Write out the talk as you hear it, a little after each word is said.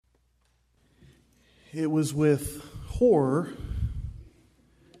It was with horror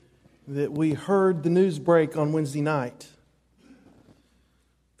that we heard the news break on Wednesday night.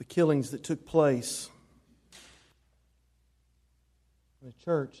 The killings that took place in a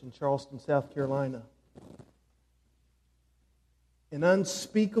church in Charleston, South Carolina. An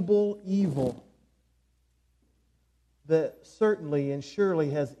unspeakable evil that certainly and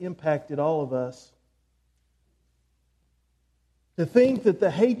surely has impacted all of us. To think that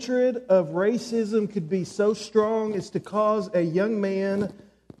the hatred of racism could be so strong as to cause a young man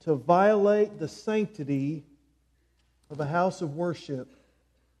to violate the sanctity of a house of worship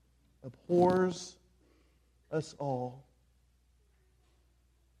abhors us all.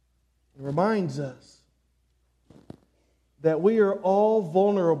 It reminds us that we are all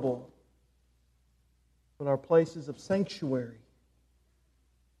vulnerable when our places of sanctuary,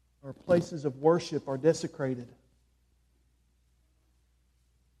 our places of worship are desecrated.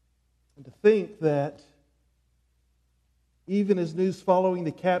 And to think that even as news following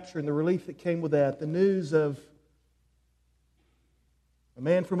the capture and the relief that came with that, the news of a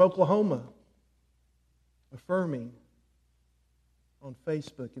man from Oklahoma affirming on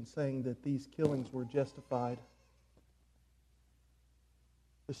Facebook and saying that these killings were justified.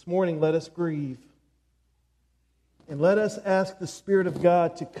 This morning, let us grieve. And let us ask the Spirit of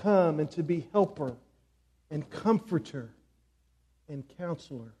God to come and to be helper and comforter and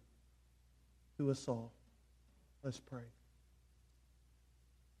counselor to us all. Let's pray.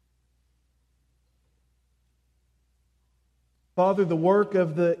 Father, the work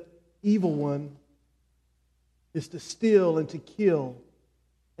of the evil one is to steal and to kill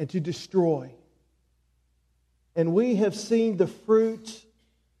and to destroy. And we have seen the fruit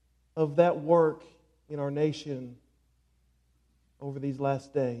of that work in our nation over these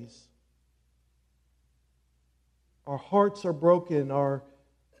last days. Our hearts are broken. Our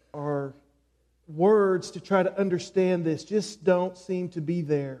words to try to understand this just don't seem to be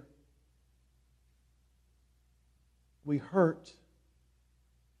there. We hurt.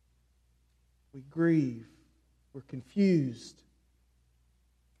 We grieve. We're confused.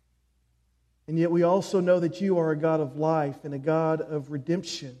 And yet we also know that you are a God of life and a God of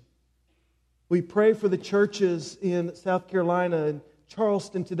redemption. We pray for the churches in South Carolina and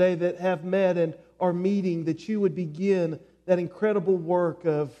Charleston today that have met and are meeting, that you would begin that incredible work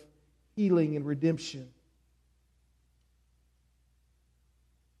of healing and redemption.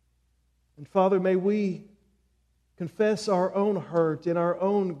 And Father, may we confess our own hurt and our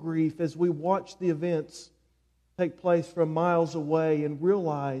own grief as we watch the events take place from miles away and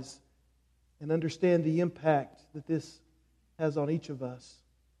realize and understand the impact that this has on each of us.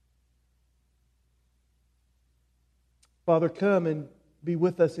 Father, come and be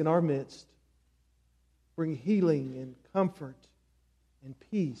with us in our midst. Bring healing and comfort and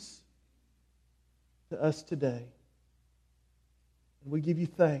peace to us today. And we give you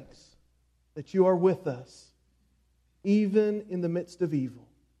thanks that you are with us, even in the midst of evil.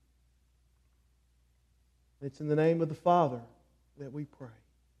 It's in the name of the Father that we pray.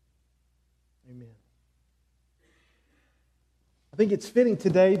 Amen. I think it's fitting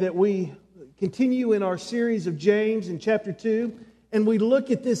today that we continue in our series of James in chapter 2, and we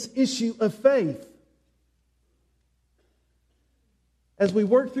look at this issue of faith. As we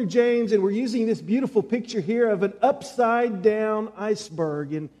work through James, and we're using this beautiful picture here of an upside-down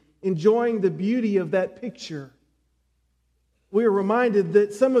iceberg and enjoying the beauty of that picture, we are reminded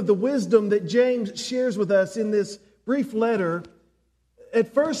that some of the wisdom that James shares with us in this brief letter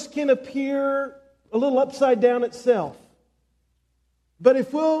at first can appear a little upside down itself. But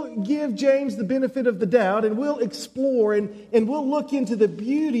if we'll give James the benefit of the doubt and we'll explore and we'll look into the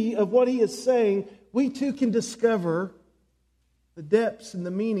beauty of what he is saying, we too can discover the depths and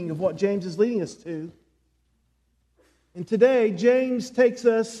the meaning of what James is leading us to. And today, James takes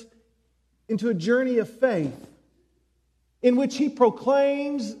us into a journey of faith in which he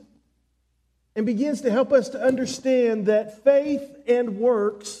proclaims and begins to help us to understand that faith and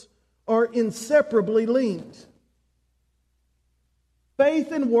works are inseparably linked.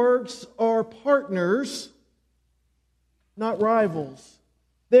 Faith and works are partners, not rivals.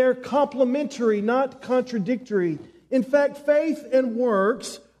 They're complementary, not contradictory. In fact, faith and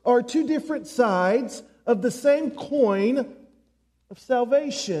works are two different sides of the same coin of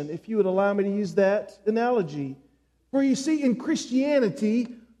salvation, if you would allow me to use that analogy. For you see, in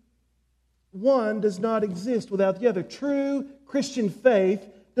Christianity, one does not exist without the other. True Christian faith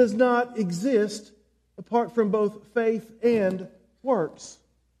does not exist apart from both faith and works.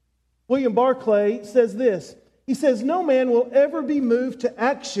 William Barclay says this. He says, "No man will ever be moved to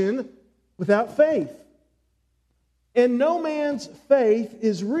action without faith. And no man's faith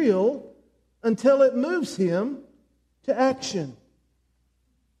is real until it moves him to action.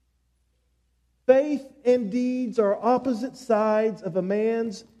 Faith and deeds are opposite sides of a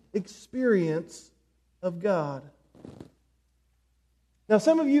man's experience of God. Now,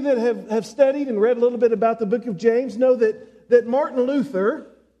 some of you that have studied and read a little bit about the book of James know that Martin Luther,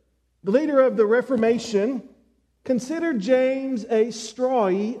 the leader of the Reformation, considered James a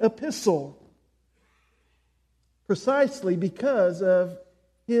strawy epistle, precisely because of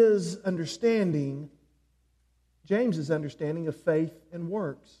his understanding, James's understanding of faith and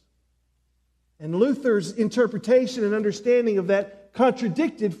works. And Luther's interpretation and understanding of that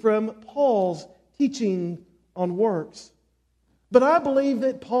contradicted from Paul's teaching on works. But I believe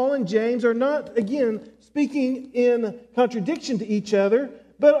that Paul and James are not, again, speaking in contradiction to each other,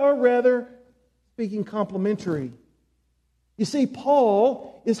 but are rather speaking complementary. You see,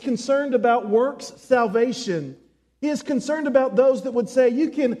 Paul is concerned about works salvation. He is concerned about those that would say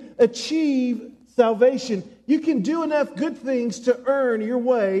you can achieve salvation. You can do enough good things to earn your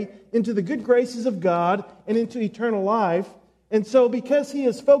way into the good graces of God and into eternal life. And so because he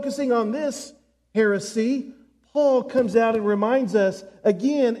is focusing on this heresy, Paul comes out and reminds us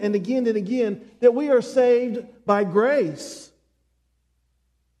again and again and again that we are saved by grace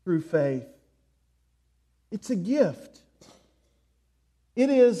through faith. It's a gift. It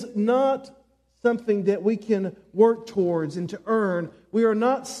is not something that we can work towards and to earn. We are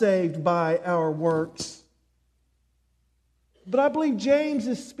not saved by our works. But I believe James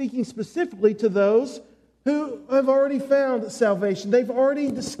is speaking specifically to those who have already found salvation. They've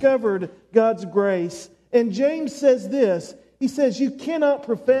already discovered God's grace. And James says this. He says, you cannot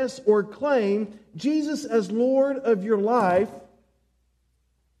profess or claim Jesus as Lord of your life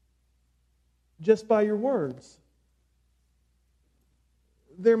just by your words.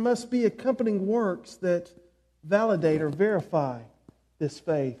 There must be accompanying works that validate or verify this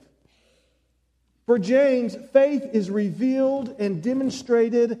faith. For James, faith is revealed and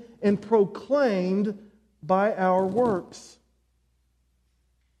demonstrated and proclaimed by our works.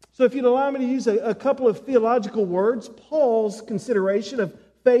 So if you'd allow me to use a couple of theological words, Paul's consideration of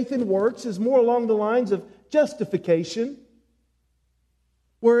faith and works is more along the lines of justification,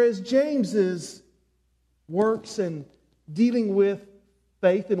 whereas James's works and dealing with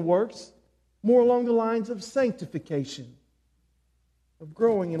faith and works more along the lines of sanctification, of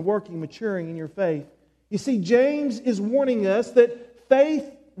growing and working, maturing in your faith. You see, James is warning us that faith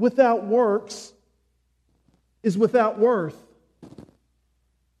without works is without worth.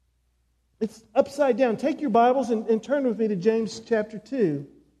 It's upside down. Take your Bibles and turn with me to James chapter 2.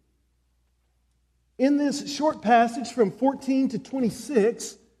 In this short passage from 14 to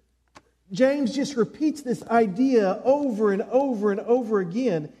 26, James just repeats this idea over and over and over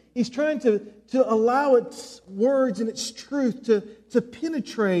again. He's trying to allow its words and its truth to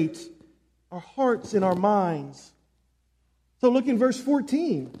penetrate our hearts and our minds. So look in verse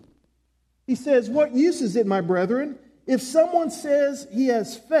 14. He says, "What use is it, my brethren, if someone says he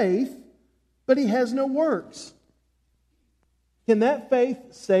has faith, but he has no works? Can that faith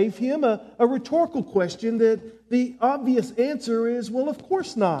save him?" A rhetorical question that the obvious answer is, well, of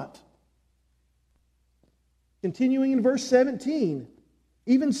course not. Continuing in verse 17,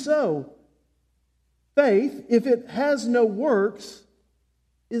 "Even so, faith, if it has no works,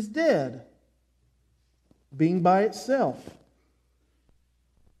 is dead, being by itself."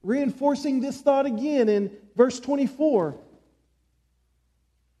 Reinforcing this thought again in verse 24.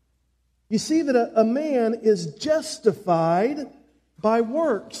 You see that a man is justified by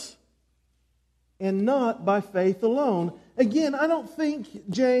works and not by faith alone. Again, I don't think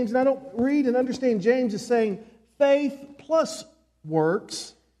James, and I don't read and understand James as saying faith plus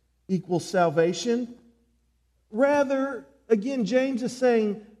works equals salvation. Rather, again, James is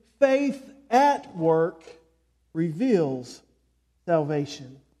saying faith at work reveals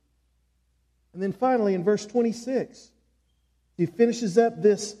salvation. And then finally in verse 26, he finishes up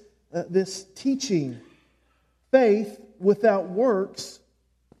this teaching. Faith without works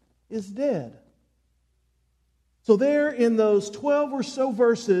is dead. So there in those 12 or so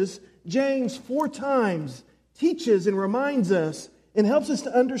verses, James 4 times teaches and reminds us and helps us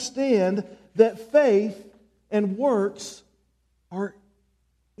to understand that faith and works are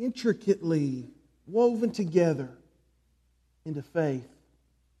intricately woven together into faith.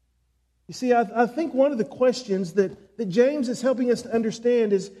 You see, I think one of the questions that James is helping us to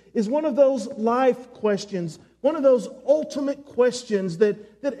understand is one of those life questions, one of those ultimate questions that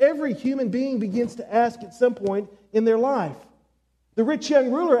every human being begins to ask at some point in their life. The rich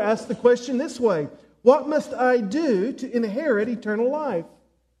young ruler asked the question this way: "What must I do to inherit eternal life?"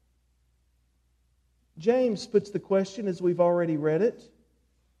 James puts the question as we've already read it: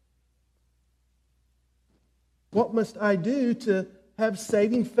 What must I do to have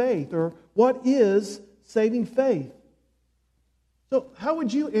saving faith? Or what is saving faith? So how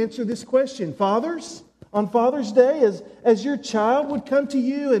would you answer this question? Fathers, on Father's Day, as your child would come to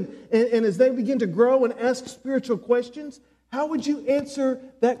you and as they begin to grow and ask spiritual questions, how would you answer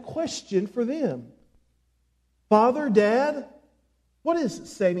that question for them? Father, Dad, what is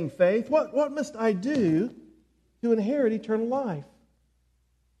saving faith? What must I do to inherit eternal life?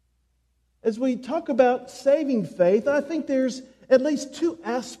 As we talk about saving faith, I think there's at least two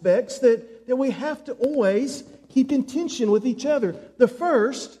aspects that we have to always keep in tension with each other. The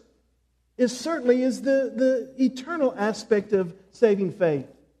first is certainly the eternal aspect of saving faith.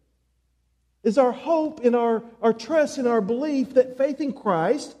 Is our hope and our trust and our belief that faith in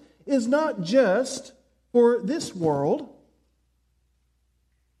Christ is not just for this world,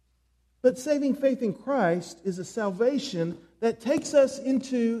 but saving faith in Christ is a salvation that takes us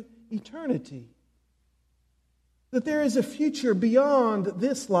into eternity. That there is a future beyond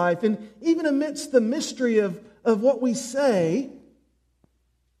this life. And even amidst the mystery of what we say,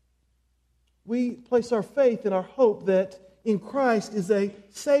 we place our faith and our hope that in Christ is a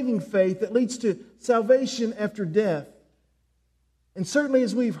saving faith that leads to salvation after death. And certainly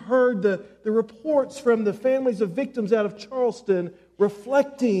as we've heard the reports from the families of victims out of Charleston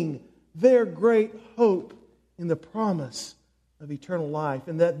reflecting their great hope in the promise of eternal life,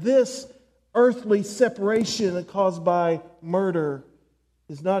 and that this earthly separation caused by murder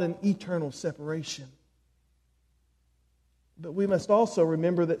is not an eternal separation. But we must also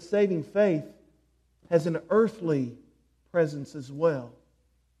remember that saving faith has an earthly presence as well.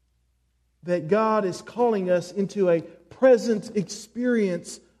 That God is calling us into a present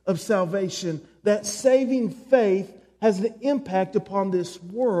experience of salvation. That saving faith has an impact upon this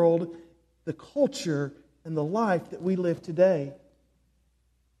world, the culture, and the life that we live today.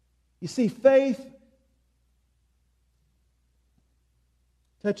 You see, faith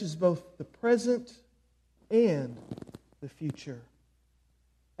touches both the present and the future.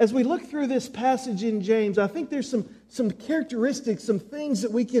 As we look through this passage in James, I think there's some characteristics, some things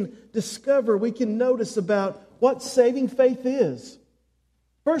that we can discover, we can notice about what saving faith is.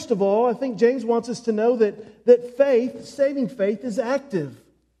 First of all, I think James wants us to know that faith, saving faith, is active.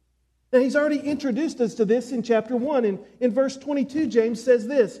 Now, he's already introduced us to this in chapter 1. In verse 22, James says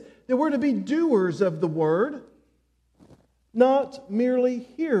this, that we're to be doers of the word, not merely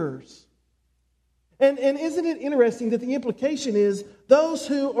hearers. And isn't it interesting that the implication is those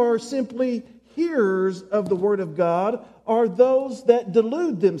who are simply hearers of the Word of God are those that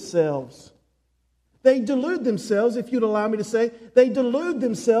delude themselves. They delude themselves, if you'd allow me to say, they delude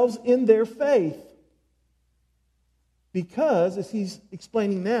themselves in their faith. Because, as he's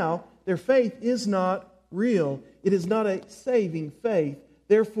explaining now, their faith is not real. It is not a saving faith.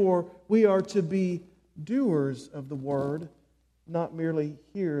 Therefore, we are to be doers of the Word, not merely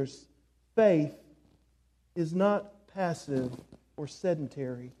hearers. Faith is not passive or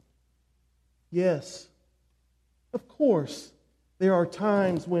sedentary. Yes, of course, there are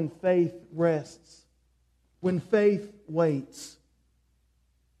times when faith rests, when faith waits.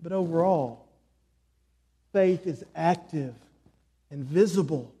 But overall, faith is active and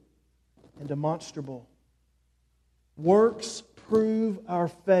visible and demonstrable. Works prove our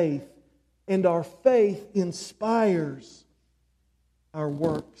faith, and our faith inspires our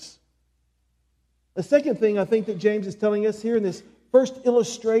works. The second thing I think that James is telling us here in this first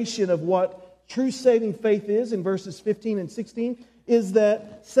illustration of what true saving faith is in verses 15 and 16 is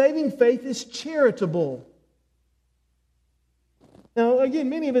that saving faith is charitable. Now, again,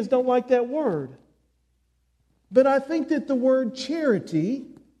 many of us don't like that word. But I think that the word charity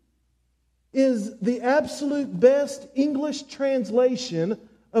is the absolute best English translation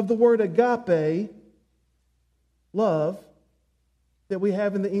of the word agape, love, that we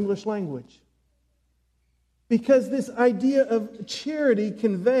have in the English language. Because this idea of charity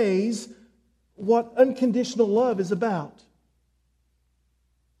conveys what unconditional love is about.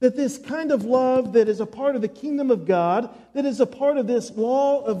 That this kind of love that is a part of the kingdom of God, that is a part of this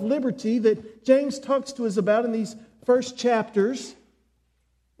law of liberty that James talks to us about in these first chapters,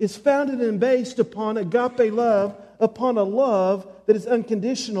 is founded and based upon agape love, upon a love that is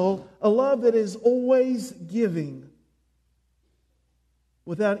unconditional, a love that is always giving,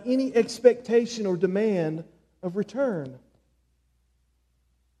 without any expectation or demand of return.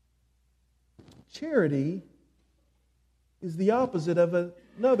 Charity is the opposite of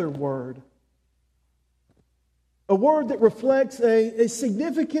another word. A word that reflects a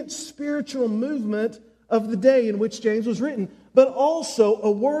significant spiritual movement of the day in which James was written, but also a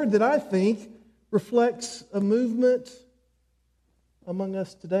word that I think reflects a movement among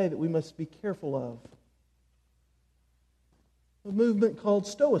us today that we must be careful of. a movement called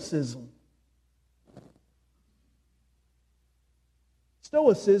Stoicism.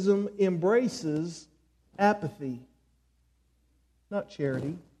 Stoicism embraces apathy, not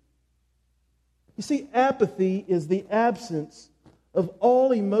charity. You see, apathy is the absence of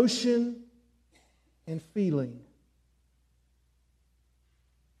all emotion and feeling.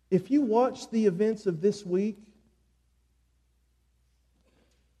 If you watch the events of this week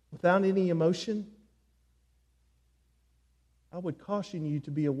without any emotion, I would caution you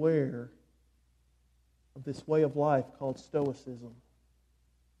to be aware of this way of life called Stoicism.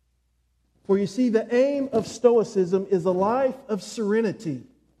 For you see, the aim of Stoicism is a life of serenity,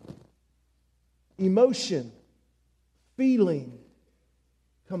 emotion, feeling,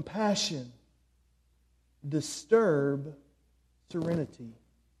 compassion, disturb serenity.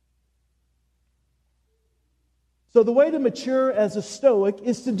 So the way to mature as a Stoic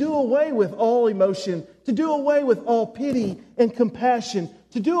is to do away with all emotion, to do away with all pity and compassion,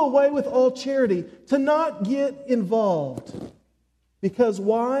 to do away with all charity, to not get involved. Because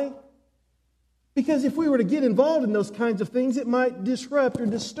why? Because if we were to get involved in those kinds of things, it might disrupt or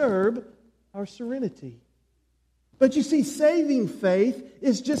disturb our serenity. But you see, saving faith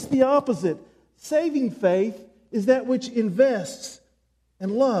is just the opposite. Saving faith is that which invests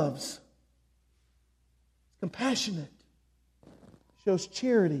and loves. Compassionate, shows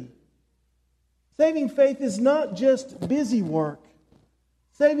charity. Saving faith is not just busy work.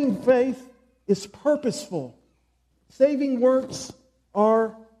 Saving faith is purposeful. Saving works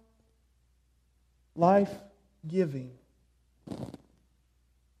are life-giving.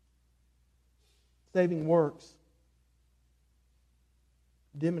 Saving works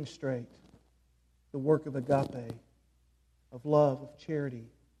demonstrate the work of agape, of love, of charity,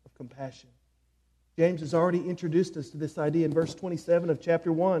 of compassion. James has already introduced us to this idea in verse 27 of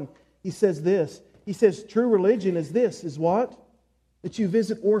chapter 1. He says this. He says, true religion is this, is what? That you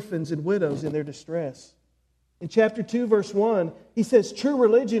visit orphans and widows in their distress. In chapter 2, verse 1, he says, true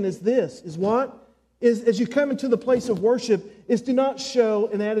religion is this, is what? Is as you come into the place of worship, is to not show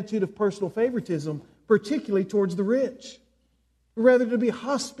an attitude of personal favoritism, particularly towards the rich. Rather to be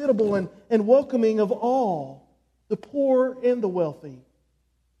hospitable and welcoming of all, the poor and the wealthy.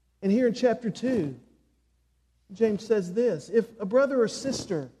 And here in chapter 2, James says this, if a brother or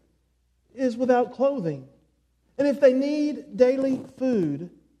sister is without clothing, and if they need daily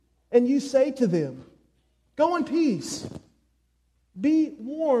food, and you say to them, go in peace, be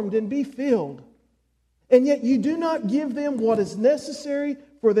warmed and be filled, and yet you do not give them what is necessary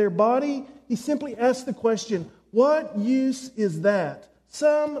for their body, he simply asks the question, what use is that?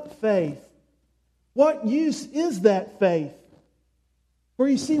 Some faith. What use is that faith? For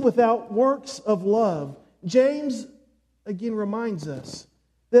you see, without works of love, James again reminds us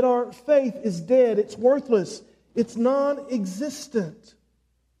that our faith is dead, it's worthless, it's non-existent.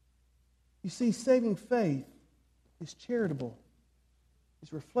 You see, saving faith is charitable.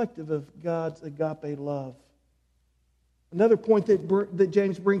 It's reflective of God's agape love. Another point that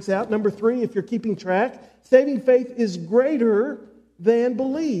James brings out, number 3, if you're keeping track, saving faith is greater than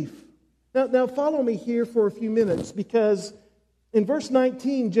belief. Now follow me here for a few minutes, because in verse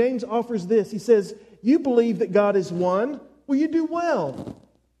 19, James offers this. He says, you believe that God is one. Well, you do well.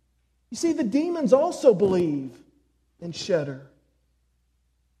 You see, the demons also believe and shudder.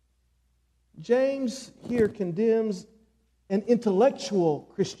 James here condemns an intellectual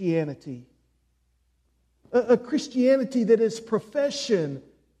Christianity. A Christianity that is profession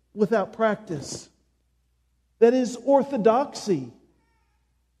without practice. That is orthodoxy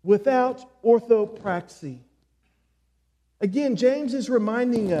without orthopraxy. Again, James is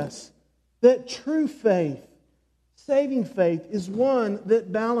reminding us that true faith, saving faith, is one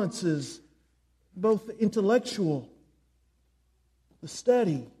that balances both the intellectual, the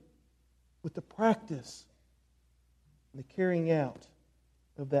study, with the practice and the carrying out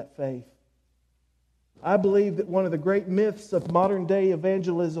of that faith. I believe that one of the great myths of modern day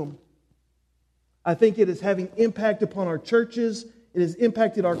evangelism, I think it is having impact upon our churches, it has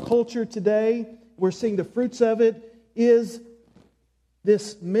impacted our culture today, we're seeing the fruits of it, is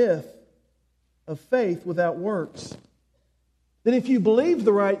this myth of faith without works. That if you believe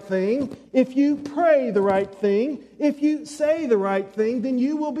the right thing, if you pray the right thing, if you say the right thing, then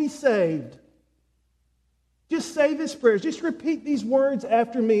you will be saved. Just say this prayer. Just repeat these words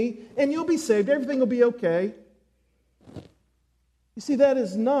after me, and you'll be saved. Everything will be okay. You see, that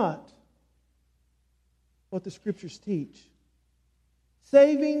is not what the Scriptures teach.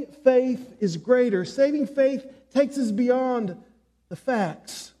 Saving faith is greater. Saving faith takes us beyond the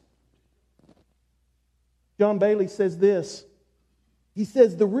facts. John Bailey says this. He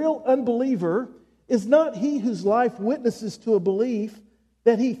says, the real unbeliever is not he whose life witnesses to a belief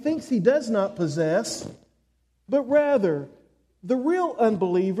that he thinks he does not possess, but rather the real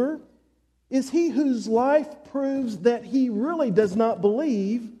unbeliever is he whose life proves that he really does not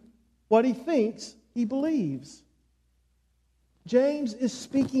believe what he thinks he believes. James is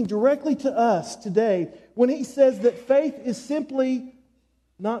speaking directly to us today when he says that faith is simply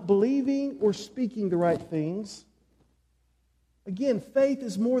not believing or speaking the right things. Again, faith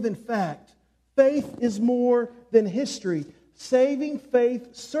is more than fact. Faith is more than history. Saving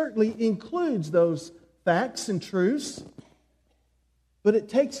faith certainly includes those facts and truths, but it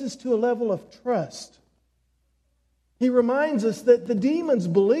takes us to a level of trust. He reminds us that the demons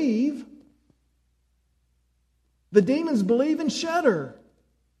believe. The demons believe and shudder.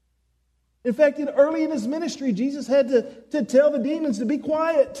 In fact, early in his ministry, Jesus had to tell the demons to be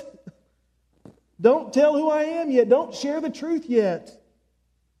quiet. Don't tell who I am yet. Don't share the truth yet.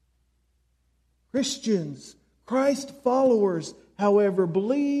 Christians, Christ followers, however,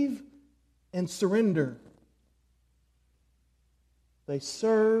 believe and surrender. They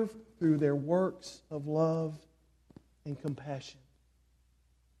serve through their works of love and compassion.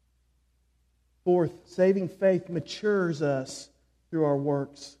 Fourth, saving faith matures us through our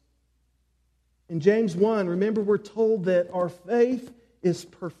works. In James 1, remember we're told that our faith is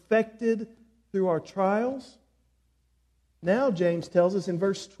perfected through our trials. Now James tells us in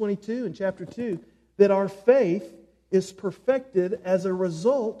verse 22 in chapter 2 that our faith is perfected as a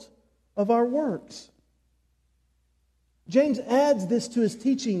result of our works. James adds this to his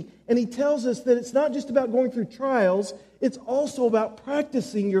teaching, and he tells us that it's not just about going through trials, it's also about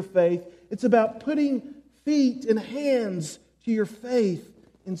practicing your faith. It's about putting feet and hands to your faith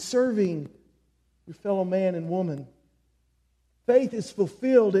in serving your fellow man and woman. Faith is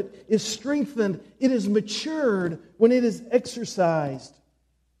fulfilled, it is strengthened, it is matured when it is exercised.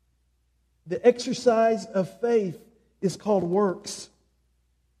 The exercise of faith is called works.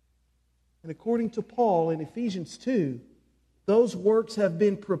 And according to Paul in Ephesians 2, those works have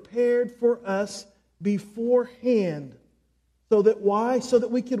been prepared for us beforehand. So that why? So that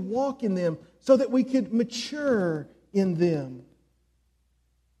we could walk in them, so that we could mature in them.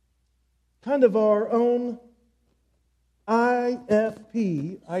 Kind of our own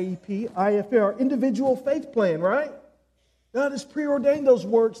IEP, our individual faith plan, right? God has preordained those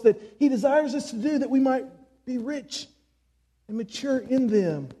works that He desires us to do that we might be rich and mature in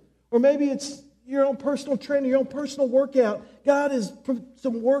them. Or maybe it's your own personal training, your own personal workout. God has put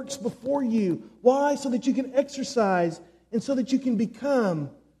some works before you. Why? So that you can exercise and so that you can become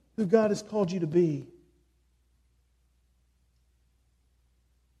who God has called you to be.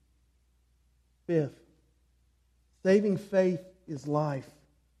 Fifth, saving faith is life.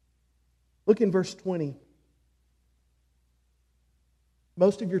 Look in verse 20.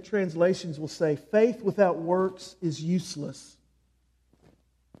 Most of your translations will say, faith without works is useless.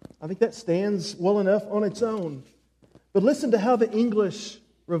 I think that stands well enough on its own. But listen to how the English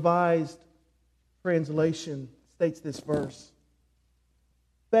Revised Translation states this verse.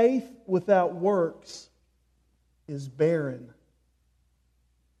 Faith without works is barren.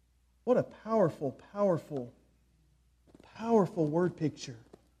 What a powerful, powerful, powerful word picture.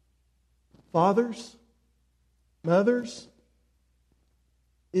 Fathers, mothers,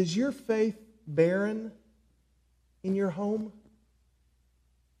 is your faith barren in your home?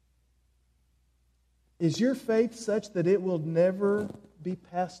 Is your faith such that it will never be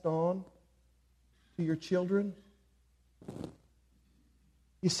passed on to your children?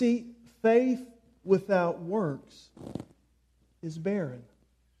 You see, faith without works is barren.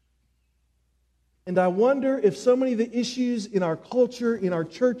 And I wonder if so many of the issues in our culture, in our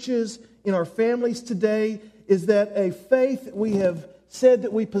churches, in our families today, is that a faith that we have said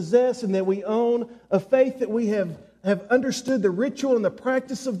that we possess and that we own, a faith that we have understood the ritual and the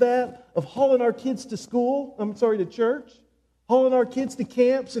practice of that, of hauling our kids to to church, hauling our kids to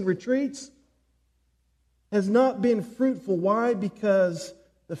camps and retreats, has not been fruitful. Why? Because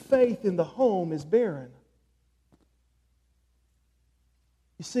the faith in the home is barren.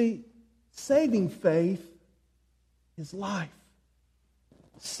 You see, saving faith is life.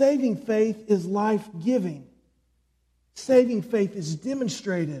 Saving faith is life-giving. Saving faith is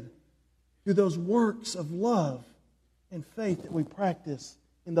demonstrated through those works of love and faith that we practice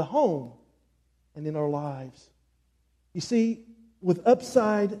in the home and in our lives. You see, with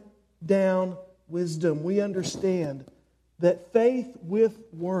upside-down wisdom, we understand that faith with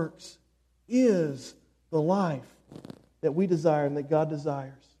works is the life that we desire and that God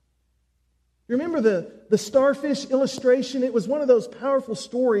desires. You remember the starfish illustration? It was one of those powerful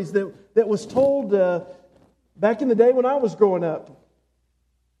stories that was told back in the day when I was growing up.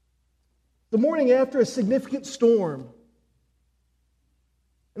 the morning after a significant storm.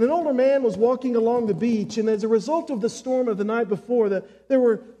 And an older man was walking along the beach, and as a result of the storm of the night before, there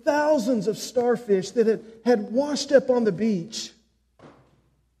were thousands of starfish that had washed up on the beach,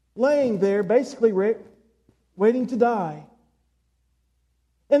 laying there, basically waiting to die.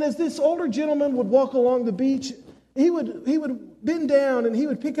 And as this older gentleman would walk along the beach, he would bend down and he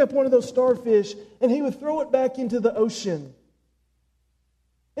would pick up one of those starfish and he would throw it back into the ocean.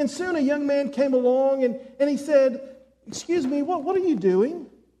 And soon a young man came along and he said, "Excuse me, what are you doing?"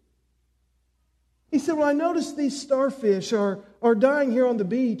 He said, "Well, I noticed these starfish are dying here on the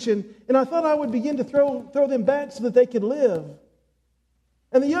beach, and I thought I would begin to throw them back so that they could live."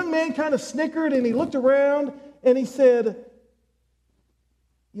 And the young man kind of snickered and he looked around and he said,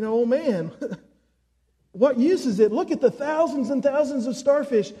 "Old man, what use is it? Look at the thousands and thousands of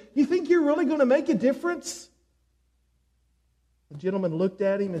starfish. You think you're really going to make a difference?" The gentleman looked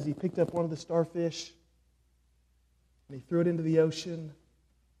at him as he picked up one of the starfish and he threw it into the ocean.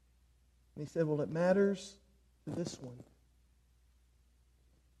 And he said, "Well, it matters to this one."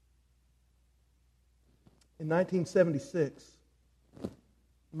 In 1976,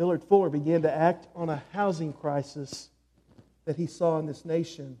 Millard Fuller began to act on a housing crisis that he saw in this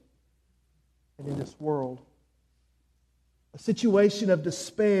nation and in this world. A situation of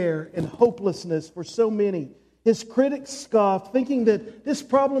despair and hopelessness for so many. His critics scoffed, thinking that this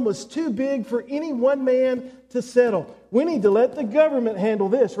problem was too big for any one man to settle. We need to let the government handle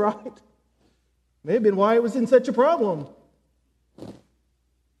this, right? May have been why it was in such a problem.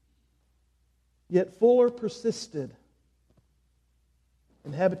 Yet Fuller persisted,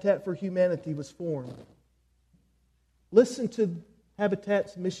 and Habitat for Humanity was formed. Listen to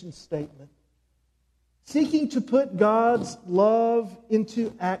Habitat's mission statement. Seeking to put God's love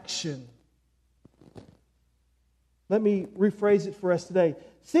into action. Let me rephrase it for us today.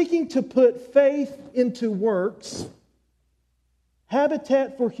 Seeking to put faith into works,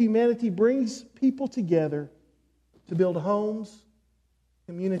 Habitat for Humanity brings people together to build homes,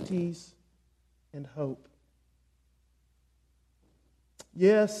 communities, and hope.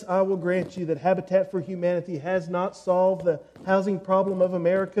 Yes, I will grant you that Habitat for Humanity has not solved the housing problem of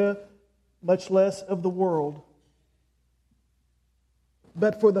America, much less of the world.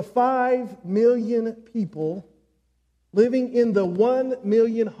 But for the 5 million people living in the 1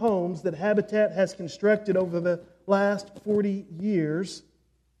 million homes that Habitat has constructed over the last 40 years,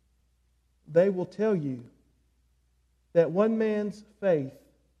 they will tell you that one man's faith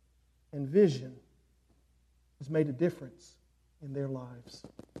and vision has made a difference in their lives.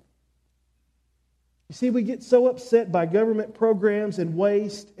 You see, we get so upset by government programs and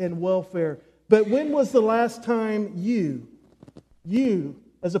waste and welfare. But when was the last time you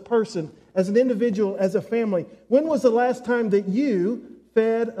as a person, as an individual, as a family, when was the last time that you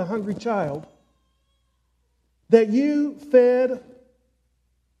fed a hungry child? That you fed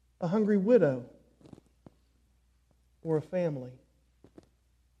a hungry widow or a family?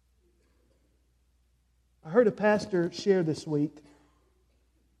 I heard a pastor share this week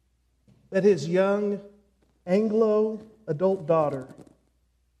that his young Anglo adult daughter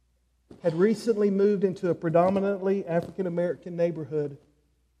had recently moved into a predominantly African American neighborhood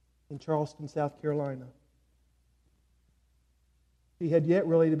in Charleston, South Carolina. She had yet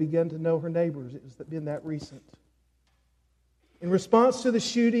really begun to know her neighbors. It was been that recent. In response to the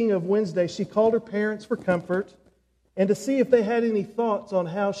shooting of Wednesday, she called her parents for comfort and to see if they had any thoughts on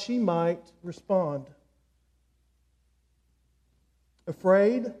how she might respond.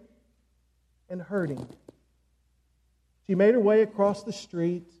 Afraid and hurting, she made her way across the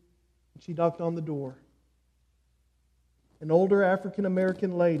street and she knocked on the door. An older African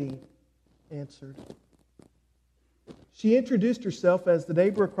American lady answered. She introduced herself as the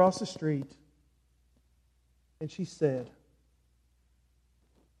neighbor across the street, and she said,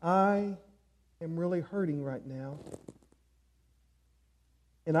 "I am really hurting right now,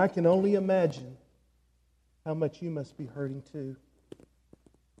 and I can only imagine how much you must be hurting too."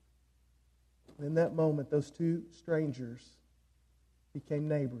 And in that moment, those two strangers became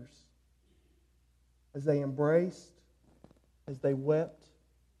neighbors as they embraced, as they wept,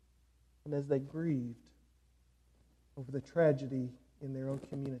 and as they grieved over the tragedy in their own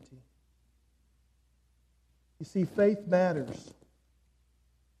community. You see, faith matters.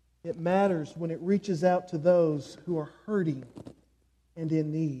 It matters when it reaches out to those who are hurting and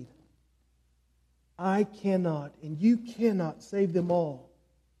in need. I cannot and you cannot save them all.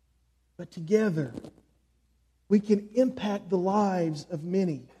 But together, we can impact the lives of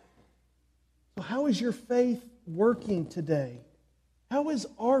many. So how is your faith working today? How is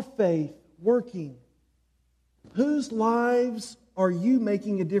our faith working? Whose lives are you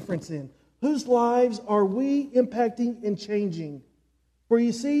making a difference in? Whose lives are we impacting and changing? For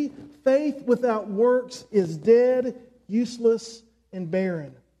you see, faith without works is dead, useless, and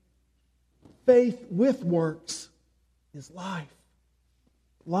barren. Faith with works is life.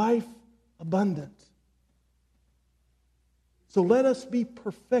 Life abundant. So let us be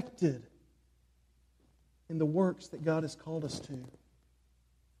perfected in the works that God has called us to.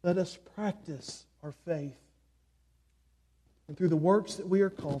 Let us practice our faith. And through the works that we are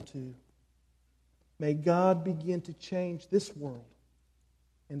called to, may God begin to change this world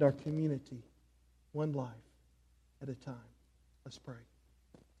and our community one life at a time. Let's pray.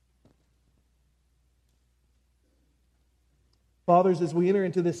 Fathers, as we enter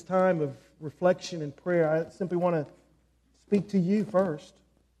into this time of reflection and prayer, I simply want to speak to you first.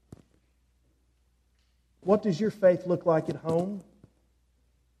 What does your faith look like at home?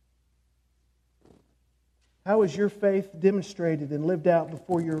 How is your faith demonstrated and lived out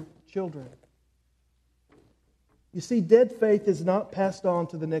before your children? You see, dead faith is not passed on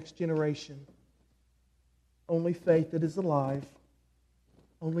to the next generation. Only faith that is alive.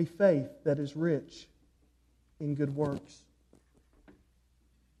 Only faith that is rich in good works.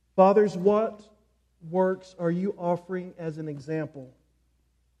 Fathers, what works are you offering as an example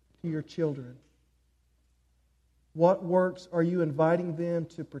to your children? What works are you inviting them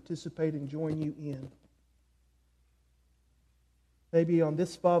to participate and join you in? Maybe on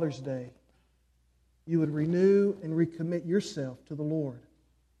this Father's Day, you would renew and recommit yourself to the Lord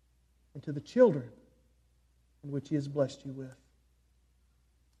and to the children in which He has blessed you with.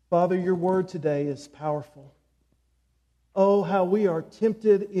 Father, your word today is powerful. Oh, how we are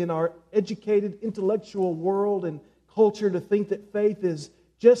tempted in our educated intellectual world and culture to think that faith is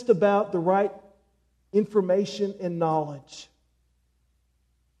just about the right information and knowledge.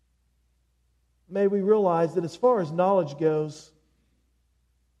 May we realize that as far as knowledge goes,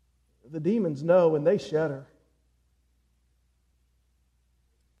 the demons know and they shudder.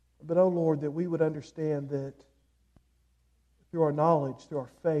 But, oh Lord, that we would understand that through our knowledge, through our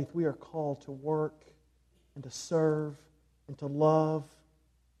faith, we are called to work and to serve and to love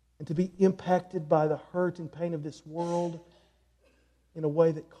and to be impacted by the hurt and pain of this world in a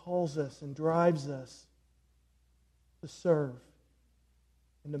way that calls us and drives us to serve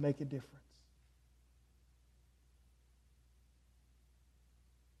and to make a difference.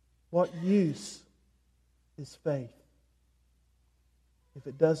 What use is faith if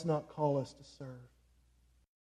it does not call us to serve?